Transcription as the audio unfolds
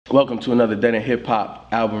Welcome to another Dead and Hip Hop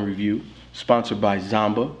album review, sponsored by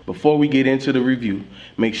Zomba. Before we get into the review,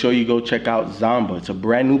 make sure you go check out Zomba. It's a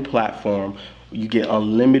brand new platform. You get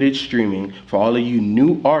unlimited streaming for all of you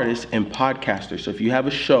new artists and podcasters. So if you have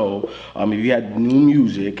a show, if you had new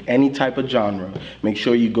music, any type of genre, make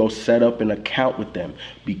sure you go set up an account with them,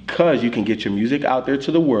 because you can get your music out there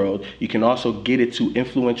to the world. You can also get it to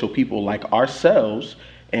influential people like ourselves,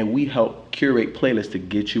 and we help curate playlists to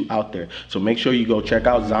get you out there. So make sure you go check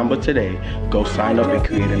out Zomba today. Go sign up and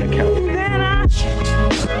create an account.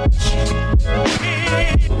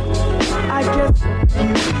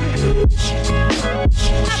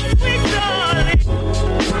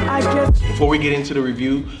 Before we get into the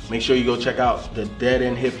review, make sure you go check out the Dead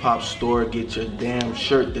End Hip Hop store. Get your damn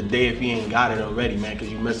shirt today if you ain't got it already, man, because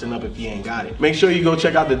you messing up if you ain't got it. Make sure you go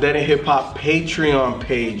check out the Dead End Hip Hop Patreon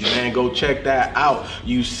page, man. Go check that out.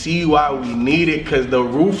 You see why we need it, because the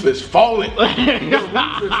roof is falling. The roof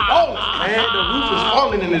is falling, man. The roof is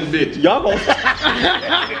falling in this bitch. Y'all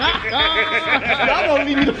gonna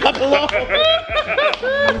leave me the fuck alone.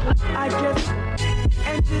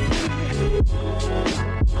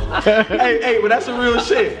 Hey, but that's some real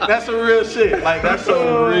shit. That's some real shit. Like, that's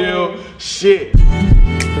some real shit.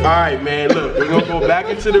 Alright, man, look, we're gonna go back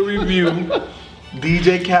into the review.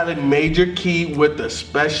 DJ Khaled Major Key with a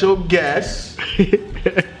special guest.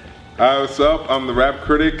 Hi, what's up? I'm the Rap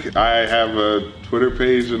Critic. I have a Twitter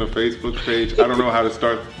page and a Facebook page. I don't know how to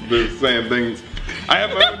start saying things. I have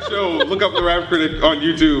my own show. Look up the Rap Critic on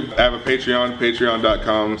YouTube. I have a Patreon,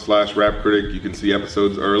 patreon.com/rapcritic. You can see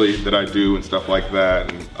episodes early that I do and stuff like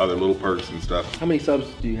that, and other little perks and stuff. How many subs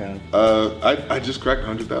do you have? I just cracked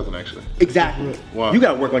 100,000 actually. Exactly. Wow. You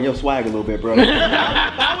gotta work on your swag a little bit, bro. If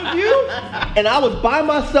I was you, and I was by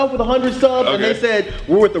myself with 100 subs, and they said,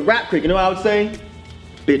 we're with the Rap Critic, you know what I would say?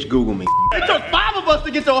 Bitch, Google me. It took 5 of us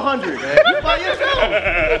to get to 100. You by yourself.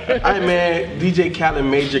 Alright, man, DJ Khaled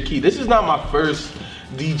Major Key. This is not my first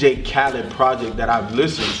DJ Khaled project that I've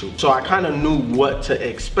listened to, so I kind of knew what to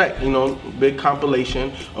expect. You know, big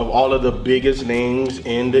compilation of all of the biggest names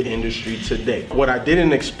in the industry today. What I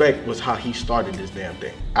didn't expect was how he started this damn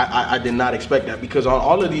thing. I did not expect that, because on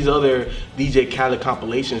all of these other DJ Khaled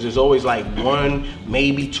compilations, there's always like 1,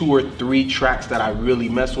 maybe 2 or 3 tracks that I really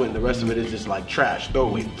mess with, and the rest of it is just like trash,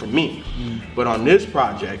 throwaway for me. But on this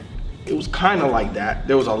project, it was kind of like that.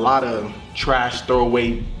 There was a lot of trash,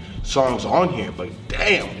 throwaway songs on here, but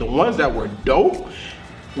damn, the ones that were dope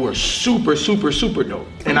were super, super, super dope.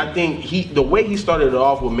 And I think the way he started it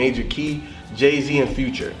off with Major Key, Jay-Z, and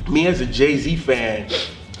Future. Me as a Jay-Z fan,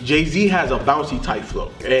 Jay-Z has a bouncy type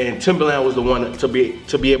flow, and Timbaland was the one to be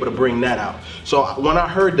able to bring that out. So when I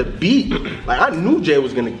heard the beat, like, I knew Jay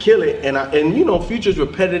was gonna kill it, and you know, Future's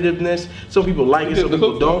repetitiveness, some people like it, some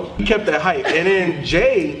people don't. He kept that hype, and then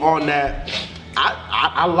Jay on that,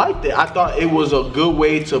 I liked it. I thought it was a good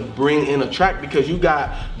way to bring in a track, because you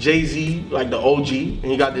got Jay-Z, like the OG,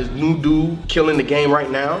 and you got this new dude killing the game right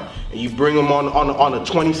now, and you bring them on a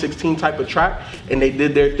 2016 type of track, and they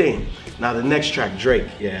did their thing. Now the next track, Drake.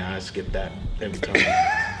 Yeah, I skip that every time.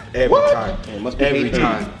 Every time. Every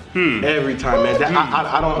time. Every time, man.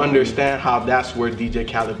 I don't understand how that's where DJ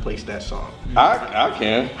Khaled placed that song. I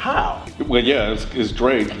can. How? Well, yeah, it's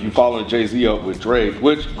Drake. You following Jay-Z up with Drake,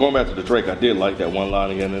 which, going back to the Drake, I did like that one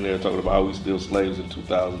line again in there talking about how we still slaves in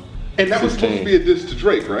 2000. And that was supposed to be a diss to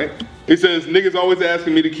Drake, right? It says, niggas always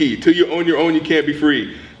asking me the key. Till you own your own, you can't be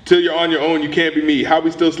free. Till you're on your own, you can't be me. How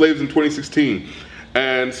we still slaves in 2016?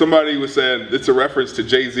 And somebody was saying it's a reference to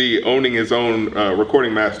Jay-Z owning his own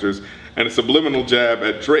recording masters, and a subliminal jab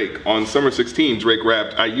at Drake. On Summer 16, Drake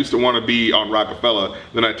rapped, I used to want to be on Rockefeller,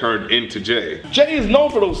 then I turned into Jay. Jay is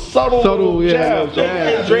known for those subtle jabs.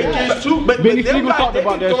 And Drake is too, but them guys, they be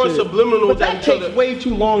throwing subliminals. But that takes way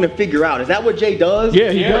too long to figure out. Is that what Jay does?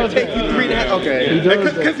 Yeah, he does. Take you 3.5. Okay. He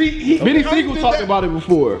does. Because Benny Siegel talked about it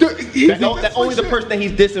before. That only the person that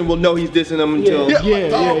he's dissing will know he's dissing them until.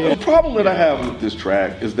 Yeah. The problem that I have with this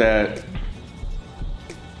track is that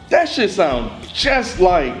shit sounds just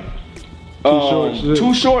like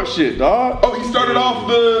Too Short shit, dog. Oh, he started off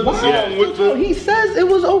the song with the... He says it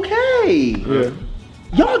was okay. Yeah.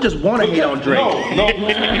 Y'all just want to hate on Drake. No.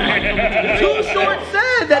 Too Short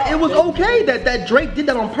said that it was okay that Drake did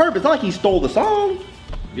that on purpose. It's not like he stole the song.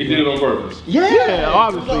 He did it on purpose. Yeah,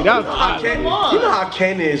 obviously. That was Ken, you know how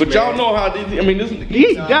Ken is, but man. y'all know how they, I mean, this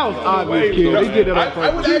that was obvious, kid. They did it on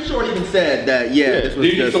purpose. Too Short even said that, this was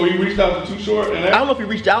just... So he reached out to Too Short? And I don't know if he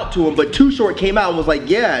reached out to him, but Too Short came out and was like,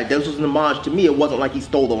 yeah, this was an homage to me. It wasn't like he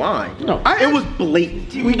stole the line. No. It was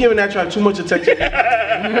blatant. We giving that track too much attention.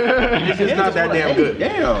 It's just not that damn good.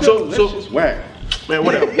 Damn. So it's whack. Man,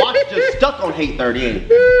 whatever. Watch just stuck on Hate 30, ain't it?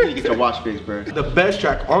 You need to get your watch fixed, bro. The best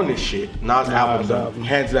track on this shit, Nas album, though.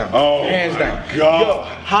 Hands down. Oh, hands my down. God. Yo,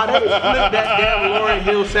 how they flip that damn Lauryn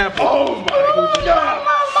Hill sample. Oh my God.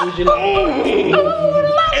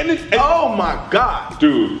 Oh my God.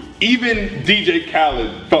 Dude, even DJ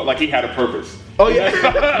Khaled felt like he had a purpose. Oh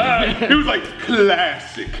yeah. He was like,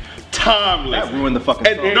 classic, timeless. That ruined the fucking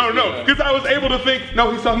song. No, because I was able to think, no,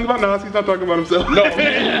 he's talking about Nas, he's not talking about himself. No,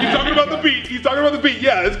 he's talking about the beat. He's talking about the beat.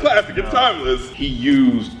 Yeah, it's classic, it's timeless. He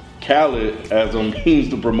used Khaled as a means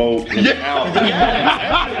to promote his album.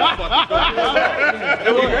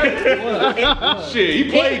 Shit, he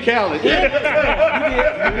played Khaled.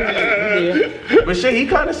 But shit, he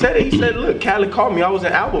kind of said it. He said, look, Khaled called me. I was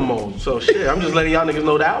in album mode. So shit, I'm just letting y'all niggas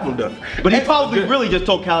know the album done. But he probably really just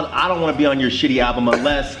told Khaled, I don't want to be on your shitty album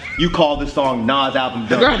unless you call this song Nas album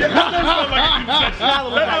done.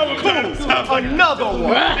 Khaled was like, cool, another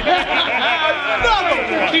one. Another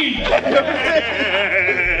one.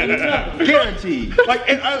 Guaranteed. Like,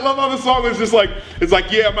 and I love how the song is just like, it's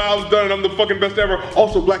like, yeah, my album's done and I'm the fucking best ever.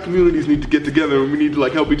 Also, black communities need to get together and we need to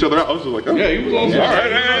like help each other out. I was just like, oh. Yeah, he was on. All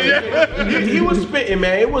right, He was spitting,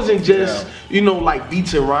 man. It wasn't just, you know, like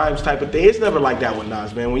beats and rhymes type of thing. It's never like that with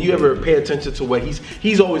Nas, man. When you ever pay attention to what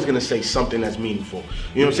he's always gonna say something that's meaningful.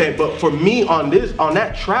 You know what I'm saying? But for me on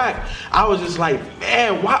that track, I was just like,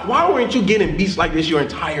 man, why weren't you getting beats like this your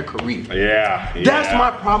entire career? Yeah. That's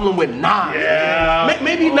my problem with Nas. Yeah.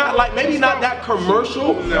 Maybe not that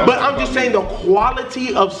commercial, but I'm just saying the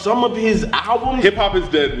quality of some of his albums. Hip Hop Is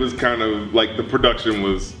Dead was kind of like the production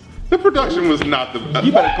was not the.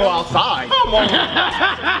 You better go outside. Come on.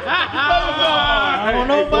 I don't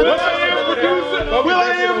know about Will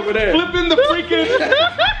I am flipping the freaking.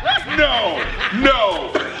 No.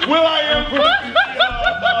 Will I am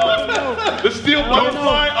the steel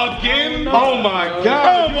butterfly again? Oh my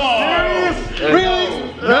God. Come on. Really?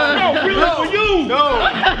 No, really for you. No.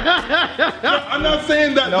 I'm not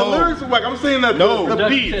saying that the lyrics are whack. I'm saying that the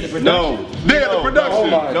beats. No. Yeah, the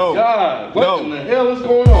production. Oh my No. God. What No. in the hell is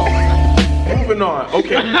going on? Moving on.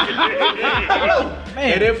 Okay.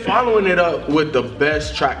 And then following it up with the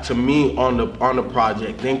best track to me on the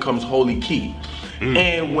project, then comes Holy Key.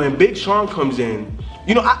 And when Big Sean comes in,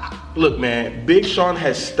 you know, look, man, Big Sean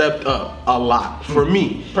has stepped up a lot for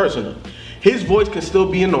me personally. His voice can still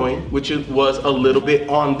be annoying, which it was a little bit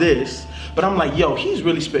on this, but I'm like, yo, he's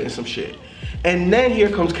really spitting some shit. And then here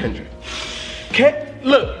comes Kendrick.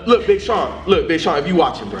 Look, Big Sean, if you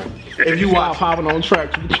watching, bro. If you watch, popping on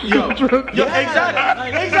tracks. yo, exactly. Yes.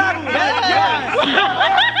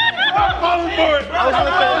 I'm falling for it. I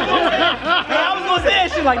was gonna say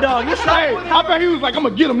that shit like, dog, you Hey, I bet he was like, I'm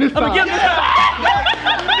gonna get him this time. I'm gonna get him this time.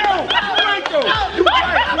 You're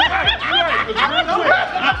right. I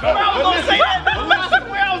was gonna say that.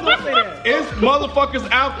 It's motherfuckers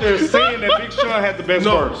out there saying that Big Sean had the best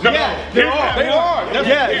verse. No, Yeah, they are. are.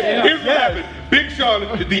 Here's what happened. Big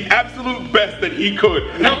Sean did the absolute best that he could.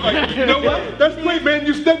 And I was like, you know what? That's great, man.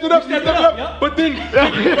 You stepped it up. But then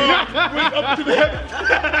went up to the heavens.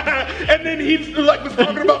 And then he like was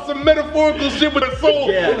talking about some metaphorical shit with a soul.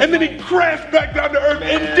 And then he crashed back down to earth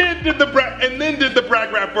and then did the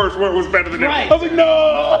brag rap verse where it was better than Right. I was like,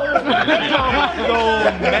 no. So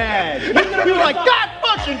mad. He was like, God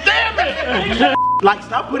fucking damn it. Like,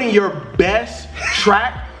 stop putting your best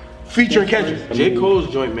track featuring Kendrick. J. Cole's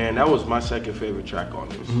joint, man, that was my second favorite track on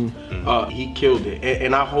this. He killed it.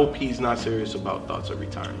 And I hope he's not serious about Thoughts of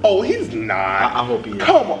Retirement. Oh, he's not. I hope he is.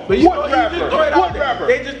 Come on. But you know, What he just rapper? throw it out What there. rapper?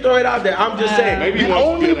 They just throw it out there. I'm just saying. Maybe The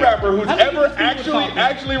only rapper who's ever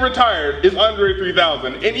actually retired is Andre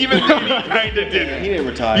 3000, and even then he kinda didn't. He didn't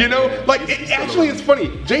retire. You know, like it's funny.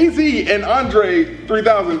 Jay-Z and Andre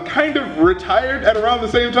 3000 kind of retired at around the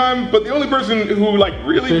same time, but the only person who like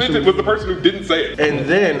really meant it was the person who didn't say it. And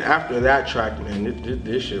then after that track, man,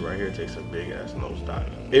 this shit right here takes a big ass nosedive.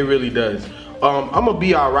 It really does. I'm gonna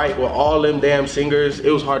be alright with all them damn singers.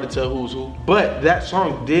 It was hard to tell who's who, but that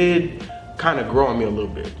song did kind of grow on me a little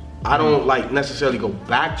bit. I don't like necessarily go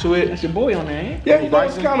back to it. That's your boy on there, ain't Yeah, you know,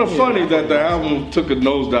 it's kind of funny that the album took a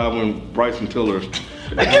nosedive when Bryson Tiller.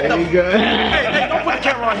 Hey, don't put the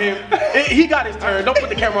camera on him. He got his turn. Don't put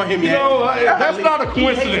the camera on him yet. No, that's not a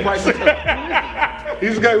coincidence.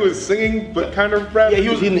 He's the guy who was singing but kind of rapping. Yeah, he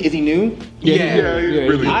was. Is he new? Yeah, he's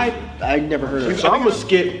really. I never heard of him. So I'm gonna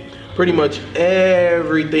skip pretty much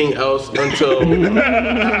everything else until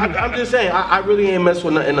I'm just saying I really ain't mess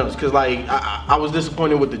with nothing else because like I was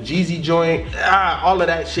disappointed with the Jeezy joint. All of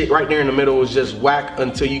that shit right there in the middle was just whack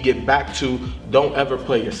until you get back to Don't Ever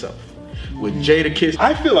Play Yourself. with Jadakiss.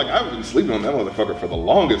 I feel like I've been sleeping on that motherfucker for the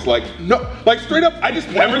longest. Like, no, like straight up, I just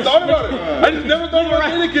never thought about it. I just never thought about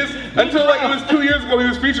Jadakiss until like it was 2 years ago he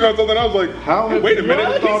was featured on something. I was like, wait a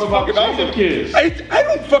minute, he's fucking awesome. I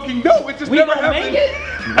don't fucking know. It just never happened.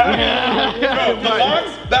 No, the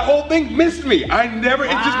locks, that whole thing missed me. It just never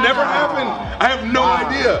happened. I have no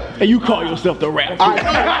idea. And you call yourself the rap. I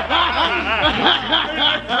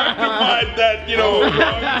rectified that,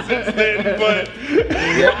 wrong since then, but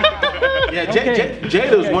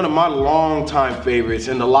Jada is one of my longtime favorites,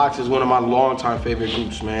 and the Locks is one of my longtime favorite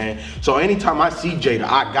groups, man. So anytime I see Jada,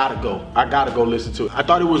 I gotta go listen to it. I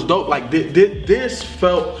thought it was dope. Like this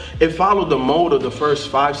followed the mode of the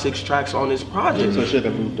first 5-6 tracks on this project. So it should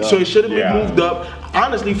have moved up. So it should have been moved up.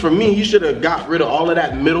 Honestly, for me, he should have got rid of all of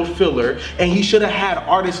that middle filler, and he should have had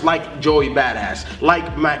artists like Joey Badass,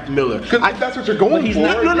 like Mac Miller. Because that's what you're going for.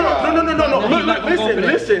 No. Look,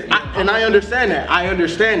 listen. I understand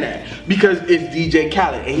that. Because it's DJ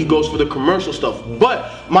Khaled, and he goes for the commercial stuff. But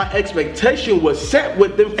my expectation was set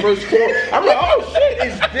with them first 4. I'm like, oh shit,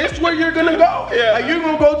 is this where you're gonna go? Yeah. Like, you're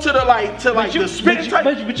gonna go to the spin type.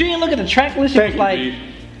 But you didn't look at the track list. It was like.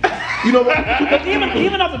 You know what? But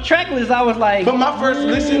even off the track list, I was like. But my first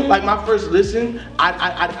listen,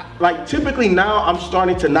 I like typically now I'm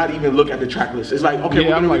starting to not even look at the track list. It's like, okay, we're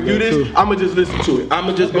gonna review this. I'm gonna just listen to it. I'm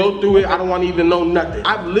gonna just go through it. I don't want to even know nothing.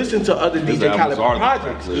 I've listened to other DJ Khaled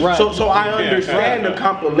projects, so I understand the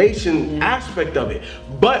compilation aspect of it.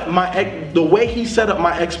 But the way he set up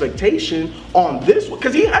my expectation on this one,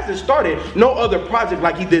 because he hasn't started no other project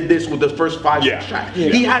like he did this with the first 5-6 tracks. Yeah.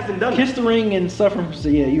 He hasn't done Kiss the Ring and Suffering. So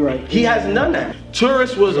yeah, you're right. He hasn't done that.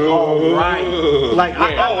 Tourist was alright. Like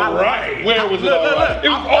alright. Where was it alright? It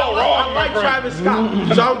was all wrong. I like Travis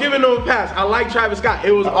Scott, so I'm giving him a pass. I like Travis Scott.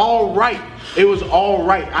 It was alright. It was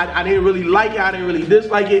alright. I didn't really like it. I didn't really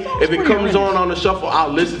dislike it. If it comes on the shuffle,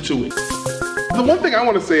 I'll listen to it. The one thing I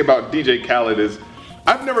want to say about DJ Khaled is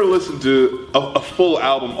I've never listened to a full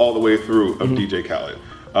album all the way through of DJ Khaled.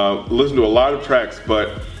 Listened to a lot of tracks,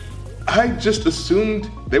 but I just assumed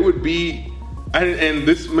there would be, and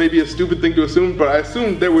this may be a stupid thing to assume, but I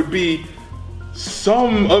assumed there would be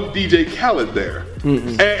some of DJ Khaled there.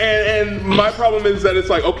 And my problem is that it's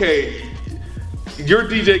like, okay, you're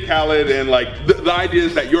DJ Khaled, and like the idea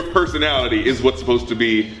is that your personality is what's supposed to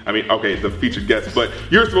be, I mean, okay, the featured guest, but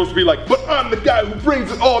you're supposed to be like, but I'm the guy who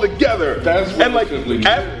brings it all together. That's what, and like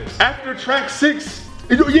after track 6,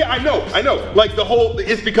 yeah, I know. Like the whole,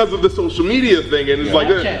 it's because of the social media thing, and it's like,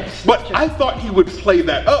 but I thought he would play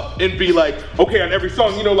that up and be like, okay, on every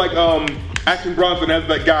song, like Action Bronson has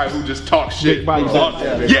that guy who just talks shit.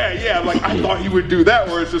 Yeah, like I thought he would do that,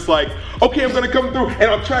 where it's just like, okay, I'm gonna come through, and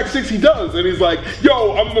on track 6 he does, and he's like,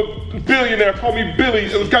 yo, I'm a billionaire, call me Billy.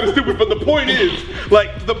 It was kind of stupid, but the point is,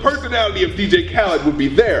 like, the personality of DJ Khaled would be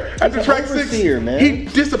there. After track 6, he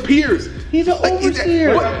disappears. He's an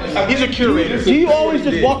overseer. He's a curator. Do you always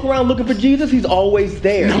just walk around looking for Jesus? He's always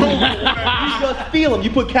there. You just feel him. You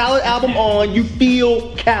put Khaled album on, you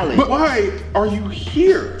feel Khaled. But why are you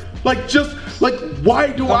here? Like, just, like,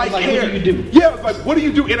 why do I care? What do you do? Yeah, it's like, what do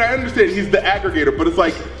you do? And I understand he's the aggregator, but it's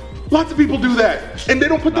like, lots of people do that, and they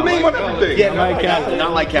don't put the name on everything. Yeah,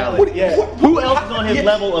 not like Khaled. Who else is on his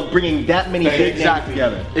level of bringing that many big names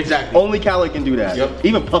together? Exactly. Only Khaled can do that. Yep.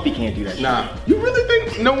 Even Puffy can't do that shit. Nah. You really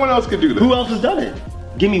think no one else could do that? Who else has done it?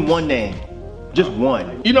 Give me one name. Just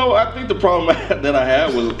one. I think the problem that I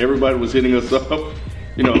had was everybody was hitting us up.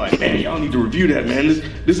 Like, man, y'all need to review that, man.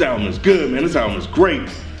 This album is good, man. This album is great.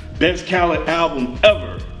 Best Khaled album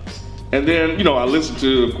ever. And then, I listened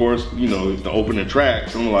to, of course, the opening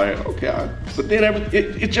tracks. I'm like, okay, but then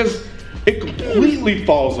it completely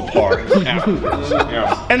falls apart afterwards.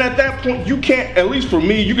 And at that point, you can't, at least for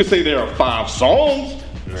me, you can say there are 5 songs,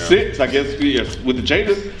 6, I guess, yes, with the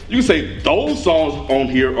changes. You can say those songs on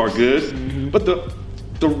here are good, but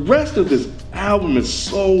the rest of this album is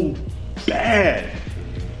so bad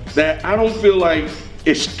that I don't feel like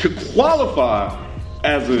it could qualify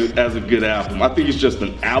as a good album. I think it's just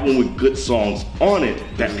an album with good songs on it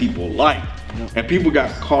that people like. And people got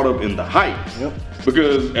caught up in the hype.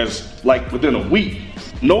 Because within a week,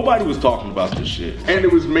 nobody was talking about this shit. And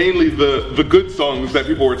it was mainly the good songs that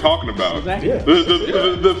people were talking about. Exactly.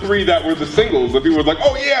 The 3 that were the singles that people were like,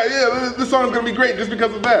 oh yeah, this song's gonna be great just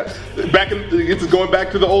because of that. It's going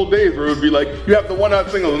back to the old days where it would be like, you have the one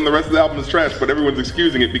hot single and the rest of the album is trash, but everyone's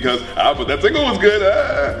excusing it because, but that single was good.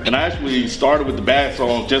 And I actually started with the bad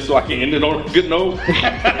songs just so I can end it on a good note.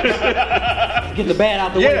 Get the bad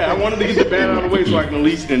out the way. Yeah, I wanted to get the bad out of the way so I can at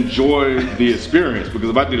least enjoy the experience, because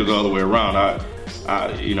if I did it the other way around,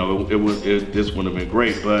 this wouldn't have been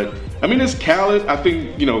great. But I mean, it's Khaled. I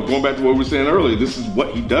think, you know, going back to what we were saying earlier, this is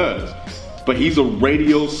what he does. But he's a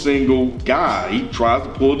radio single guy. He tries to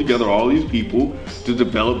pull together all these people to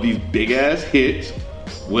develop these big ass hits,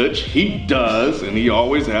 which he does, and he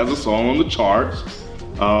always has a song on the charts.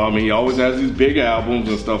 He always has these big albums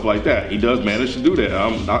and stuff like that. He does manage to do that.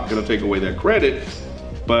 I'm not gonna take away that credit,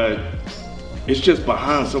 but it's just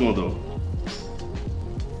behind some of the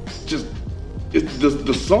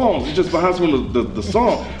songs. It's just behind some of the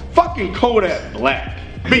songs. Fucking Kodak Black.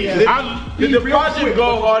 Did the project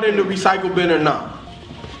go hard in the recycle bin or not?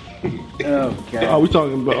 Oh god. Oh, we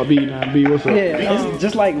talking about B now. B, what's up? Yeah, it's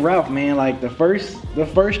just like Ralph, man. Like the first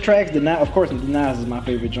tracks, of course, the Nas is my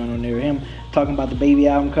favorite joint on there. Him talking about the Baby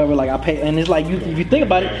album cover, like and it's like if you think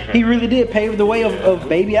about it, he really did pave the way of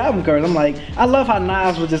Baby album covers. I'm like, I love how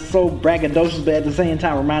Nas was just so braggadocious, but at the same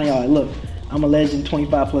time reminding y'all, like, look, I'm a legend,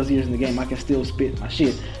 25 plus years in the game. I can still spit my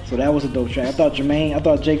shit. So that was a dope track. I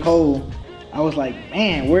thought J. Cole. I was like,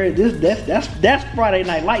 man, where that's Friday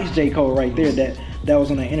Night Lights J. Cole right there. That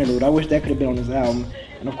was on that interlude. I wish that could have been on this album.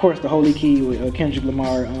 And of course, the Holy Key with Kendrick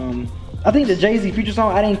Lamar. I think the Jay-Z Future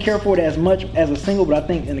song, I didn't care for it as much as a single, but I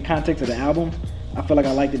think in the context of the album, I feel like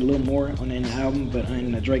I liked it a little more on the album. But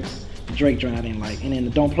in the Drake joint, I didn't like. And then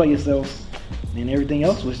the Don't Play Yourself, and everything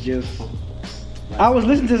else was just. I was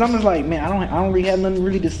listening to this, I'm just like, man, I don't really have nothing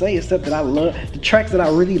really to say except that I love the tracks that I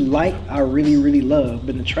really like. I really, really love,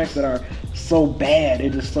 but the tracks that are so bad,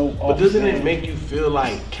 it is so awful. But doesn't it make you feel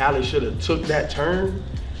like Khaled should have took that turn?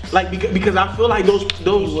 Like because I feel like those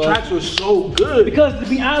tracks were so good. Because to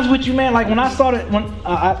be honest with you, man, like when I saw it,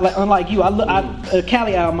 unlike you,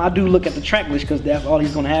 Khaled album, I do look at the track list because that's all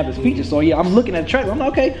he's gonna have is features. So yeah, I'm looking at the track. I'm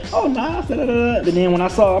like, okay, oh nice, and then when I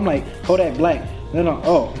saw, I'm like, Kodak Black. No,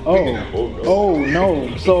 oh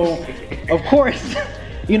no. So, of course,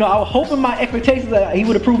 you know, I was hoping my expectations that he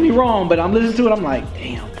would have proved me wrong, but I'm listening to it, I'm like,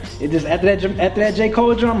 damn. It just after that J.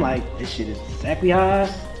 Cole drum, I'm like, this shit is exactly how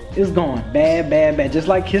it's going. Bad. Just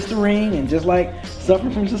like Kiss the Ring and just like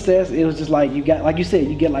Suffering from Success, it was just like you got, like you said,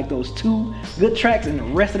 you get like those 2 good tracks and the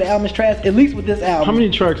rest of the album is trash. At least with this album. How many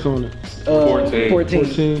tracks on it?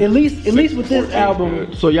 14. At least with this album.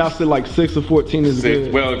 Good. So y'all said like 6 or 14 is 6.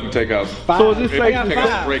 good. Well, if you take out 5. So is this safe to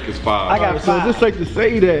say Drake is 5? I got 5. So is this safe to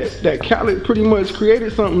say that Khaled pretty much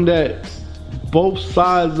created something that both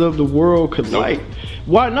sides of the world could like?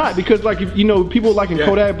 Why not? Because like if, you know, people like in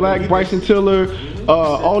Kodak Black, Bryson Tiller,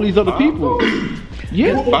 all these other people.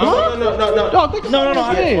 Yeah. No.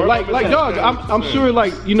 Like dog, I'm sure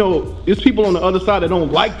like, you know, it's people on the other side that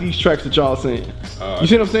don't like these tracks that y'all saying. You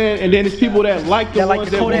see what I'm saying? And then it's people that like the ones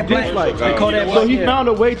that we dislike. So he found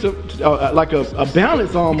a way to like a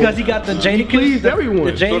balance almost. Because he got the Jadakiss. He pleased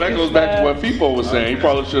everyone. So that goes back to what FIFO was saying. He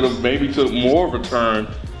probably should have maybe took more of a turn.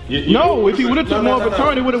 No, if he would have took more of a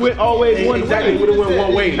turn, it would have went always one way. It would have went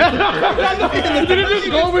one way. Did it just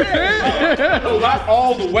go over there? Not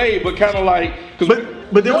all the way, but kind of like.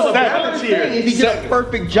 But there was a balance here. He did a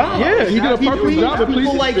perfect job. Yeah, he did a perfect job of people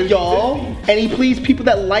pleasing like y'all, and he pleased people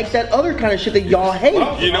that like that other kind of shit that y'all hate.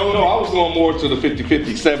 You know, no, I was going more to the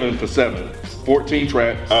 50-50, 7 for 7. 14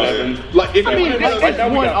 tracks, 7. Like if it's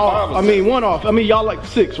one off. One off. I mean, y'all like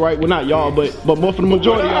 6, right? Well, not y'all, but more for the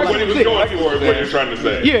majority. I Y'all what like he was 6. going for, what you're trying to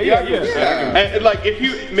say. Yeah. And like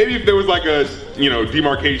if there was like a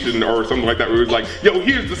demarcation or something like that where it was like, yo,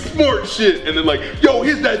 here's the sport shit, and then like, yo,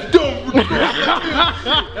 here's that dumb. Like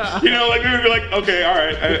we would be like, okay, all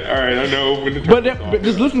right, I know when to turn but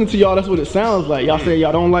just listening to y'all, that's what it sounds like. Y'all say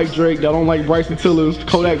y'all don't like Drake, y'all don't like Bryson Tiller,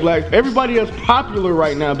 Kodak Black, everybody that's popular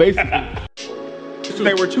right now, basically.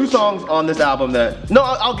 There were 2 songs on this album that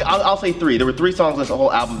I'll say 3. There were 3 songs on this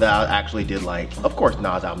whole album that I actually did like. Of course,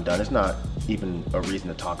 Nas' album Done. It's not even a reason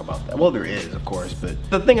to talk about that. Well, there is, of course, but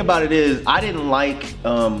the thing about it is I didn't like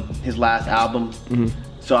his last album,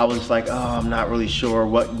 so I was just like, oh, I'm not really sure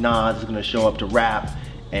what Nas is gonna show up to rap.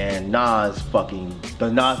 And the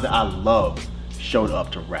Nas that I love showed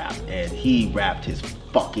up to rap, and he rapped his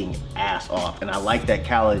fucking ass off. And I like that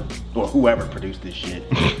Khaled, or whoever produced this shit,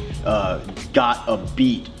 got a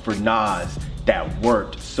beat for Nas that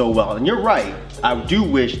worked so well. And you're right, I do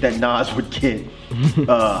wish that Nas would get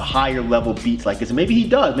higher level beats like this. And maybe he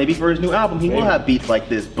does. Maybe for his new album he will have beats like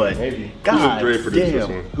this. But God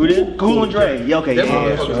damn, who did? Cool and Dre. Yeah, okay,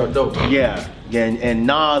 yeah. And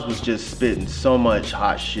Nas was just spitting so much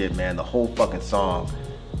hot shit, man. The whole fucking song.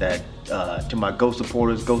 That to my Go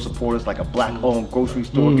supporters, like a black-owned grocery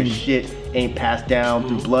store, cause shit ain't passed down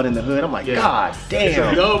through blood in the hood. I'm like, God damn. It's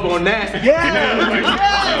a dub on that. Yeah.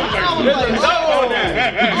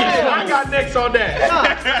 I got next on that.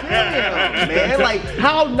 Damn, man. Like,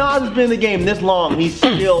 how Nas has been in the game this long, he's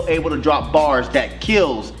still able to drop bars that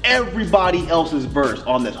kills everybody else's verse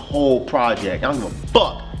on this whole project. I don't give a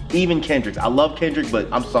fuck. Even Kendrick's. I love Kendrick, but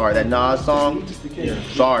I'm sorry, that Nas song,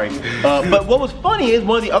 sorry. But what was funny is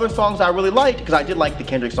one of the other songs I really liked, because I did like the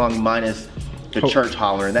Kendrick song minus the church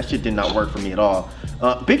hollering. That shit did not work for me at all.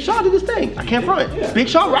 Big Sean did his thing. I can't front. Big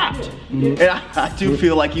Sean rapped. And I do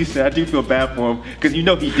feel, like you said, I do feel bad for him, because you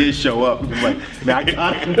know he did show up. I'm like, man, I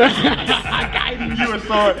got him. I got him. You were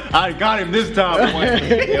sorry. I got him this time, boy.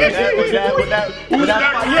 Yeah, boy, I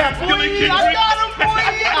got him, boy.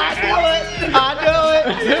 I know it.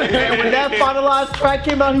 And when that finalized track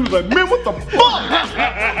came out, he was like, man, what the fuck?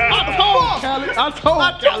 I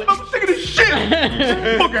told him I'm sick of this shit.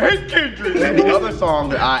 I fucking hate Kendrick. And the other song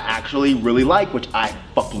that I actually really like, which I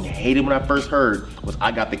fucking hated when I first heard, was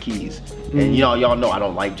I Got the Keys. And y'all know I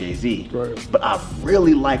don't like Jay-Z. Right. But I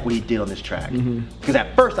really like what he did on this track. Because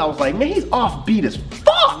at first I was like, man, he's offbeat as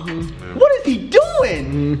fuck. What is he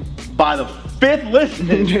doing? By the fifth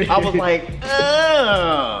listen, I was like,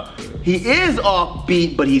 he is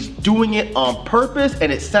offbeat, but he's doing it on purpose,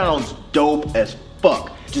 and it sounds dope as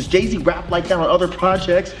fuck. Does Jay-Z rap like that on other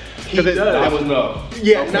projects? He does. That was enough.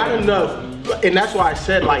 Yeah, okay. Not enough. And that's why I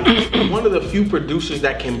said, like, one of the few producers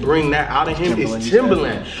that can bring that out of him is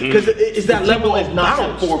Timbaland. Because it's that level of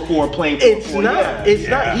bounce. 4/4 playing 4/4. It's not. It's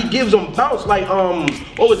not. He gives them bounce. Like,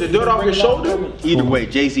 what was it, Dirt Off Your Shoulder? Either way,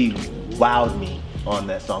 Jay-Z wowed me on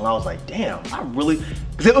that song. I was like, damn, I really,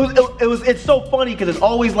 because it's so funny, because it's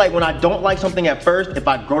always like when I don't like something at first, if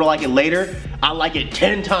I grow to like it later, I like it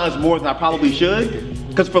 10 times more than I probably should.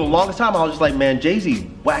 Because for the longest time, I was just like, man,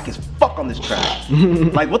 Jay-Z whack as fuck on this track.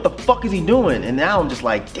 Like, what the fuck is he doing? And now I'm just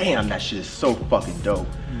like, damn, that shit is so fucking dope.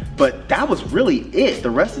 But that was really it.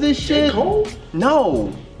 The rest of this shit,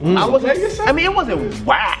 no. I wasn't, I mean, it wasn't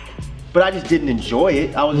whack, but I just didn't enjoy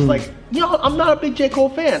it. I was just like, you know, I'm not a big J. Cole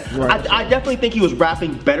fan. I definitely think he was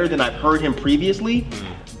rapping better than I've heard him previously,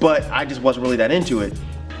 but I just wasn't really that into it.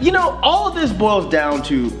 You know, all of this boils down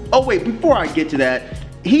to, oh wait, before I get to that,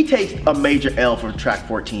 he takes a major L for track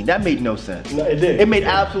 14. That made no sense. No, it did. It made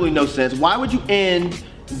absolutely no sense. Why would you end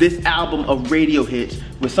this album of radio hits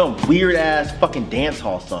with some weird ass fucking dance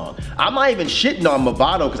hall song? I'm not even shitting on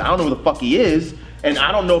Movado, because I don't know who the fuck he is. And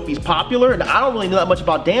I don't know if he's popular, and I don't really know that much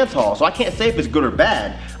about dancehall, so I can't say if it's good or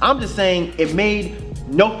bad. I'm just saying it made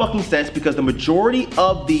no fucking sense, because the majority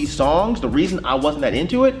of these songs, the reason I wasn't that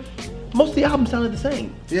into it, most of the album sounded the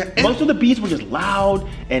same. Yeah. Most of the beats were just loud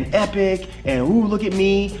and epic and ooh, look at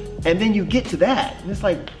me. And then you get to that, and it's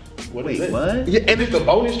like, wait, what? Yeah, and it's the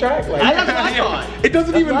bonus track. Like, that's what I thought. It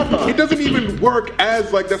doesn't even work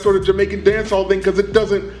as like that sort of Jamaican dancehall thing, because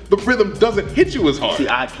the rhythm doesn't hit you as hard. See,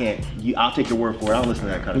 I can't. I'll take your word for it. I don't listen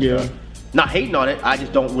to that kind of stuff. Not hating on it. I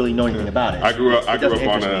just don't really know anything about it. I grew up on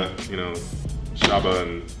Shabba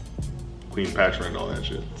and Queen Patra and all that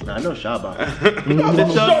shit. So. I know Shabba.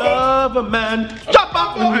 It's the love of man.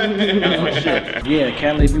 Shabba. Yeah,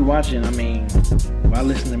 Khaled, if you're watching, I mean, why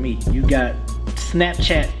listen to me? You got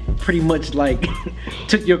Snapchat pretty much like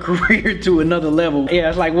took your career to another level. Yeah,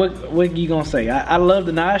 it's like, what you gonna say? I love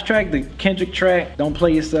the Nas track, the Kendrick track, Don't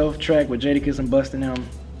Play Yourself track with Jadakiss and Bustin' them.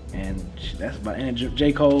 And that's about it. And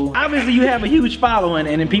J. Cole. Obviously, you have a huge following,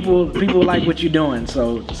 and then people like what you're doing.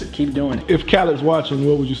 So keep doing it. If Khaled's watching,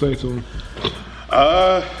 what would you say to him?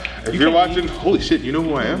 If you're watching, holy shit, you know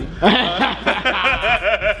who I am.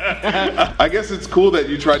 I guess it's cool that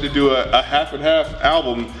you tried to do a half and half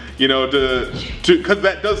album. You know, because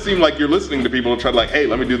that does seem like you're listening to people and try to like, hey,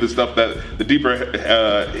 let me do the stuff that the deeper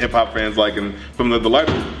hip hop fans like and from the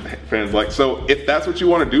lighter fans like. So if that's what you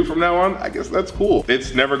want to do from now on, I guess that's cool.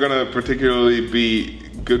 It's never gonna particularly be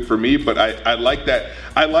good for me, but I like that.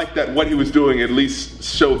 I like that what he was doing at least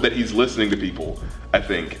showed that he's listening to people, I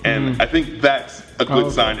think. And I think that's a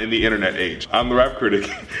good sign in the internet age. I'm the rap critic.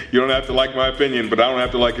 You don't have to like my opinion, but I don't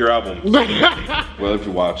have to like your album. Well, if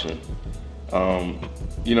you're watching,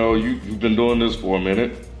 you know, you've been doing this for a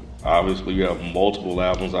minute. Obviously, you have multiple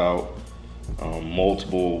albums out,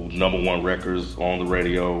 multiple #1 records on the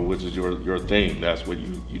radio, which is your thing. That's what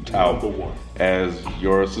you tout as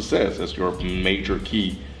your success. That's your major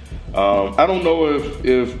key. I don't know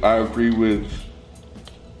if I agree with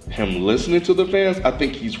him listening to the fans. I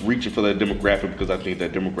think he's reaching for that demographic, because I think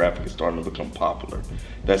that demographic is starting to become popular.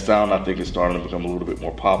 That sound, I think, is starting to become a little bit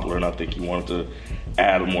more popular, and I think he wanted to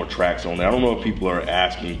add more tracks on there. I don't know if people are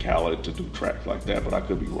asking Khaled to do tracks like that, but I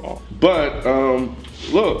could be wrong. But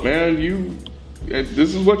look, man,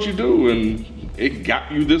 this is what you do, and it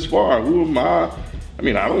got you this far. Who am I? I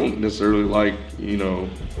mean, I don't necessarily like, you know,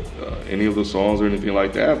 any of the songs or anything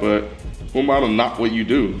like that, but Who am I to knock what you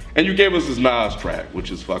do? And you gave us this Nas track,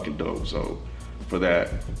 which is fucking dope. So for that.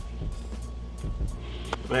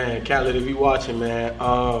 Man, Khaled, if you watching, man,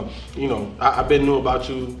 you know, I've been knew about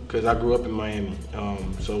you because I grew up in Miami.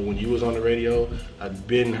 So when you was on the radio, I've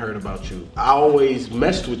been heard about you. I always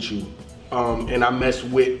messed with you, and I messed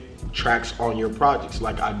with tracks on your projects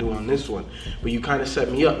like I do on this one. But you kind of set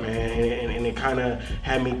me up, man, and it kind of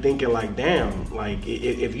had me thinking like, damn, like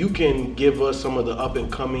if you can give us some of the up and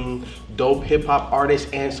coming dope hip hop artists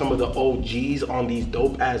and some of the OGs on these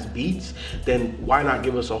dope ass beats, then why not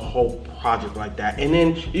give us a whole project like that? And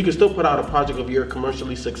then you can still put out a project of your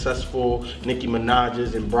commercially successful Nicki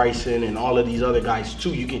Minaj's and Bryson and all of these other guys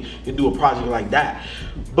too. You can do a project like that.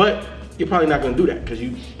 But you're probably not gonna do that because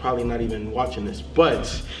you're probably not even watching this.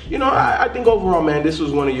 But, you know, I think overall, man, this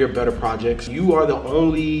was one of your better projects. You are the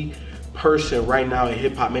only person right now in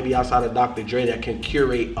hip hop, maybe outside of Dr. Dre, that can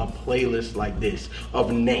curate a playlist like this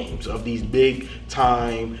of names, of these big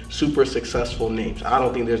time, super successful names. I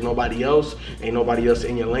don't think there's nobody else, ain't nobody else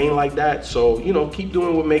in your lane like that. So, you know, keep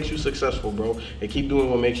doing what makes you successful, bro, and keep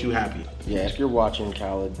doing what makes you happy. Yeah, if you're watching,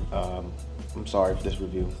 Khaled, I'm sorry for this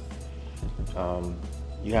review.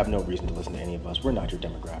 You have no reason to listen to any of us. We're not your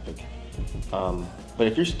demographic. But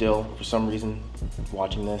if you're still, for some reason,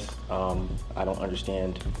 watching this, I don't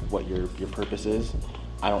understand what your purpose is.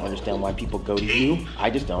 I don't understand why people go to you.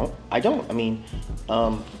 I just don't. I mean,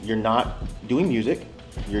 you're not doing music.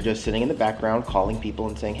 You're just sitting in the background calling people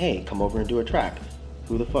and saying, hey, come over and do a track.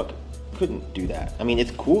 Who the fuck couldn't do that? I mean,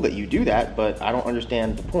 it's cool that you do that, but I don't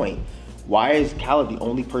understand the point. Why is Khaled the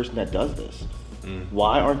only person that does this?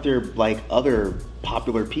 Why aren't there like other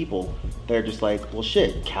popular people that are just like, well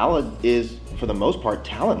shit, Khaled is for the most part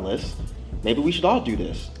talentless. Maybe we should all do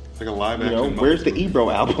this. It's like a live action. You know, where's the Ebro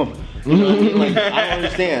album? You know what I mean? Like, I don't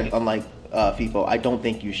understand. Unlike FIFO, I don't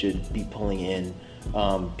think you should be pulling in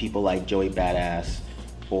people like Joey Badass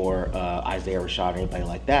or Isaiah Rashad or anybody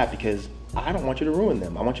like that, because I don't want you to ruin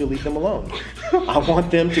them. I want you to leave them alone. I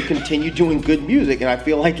want them to continue doing good music, and I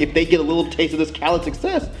feel like if they get a little taste of this Khaled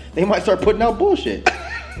success, they might start putting out bullshit.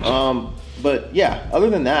 But yeah, other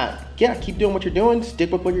than that, yeah, keep doing what you're doing,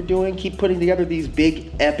 stick with what you're doing, keep putting together these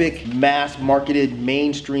big, epic, mass-marketed,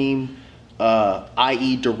 mainstream,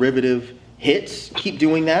 i.e. derivative hits. Keep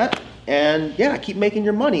doing that, and yeah, keep making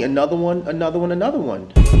your money. Another one, another one, another one.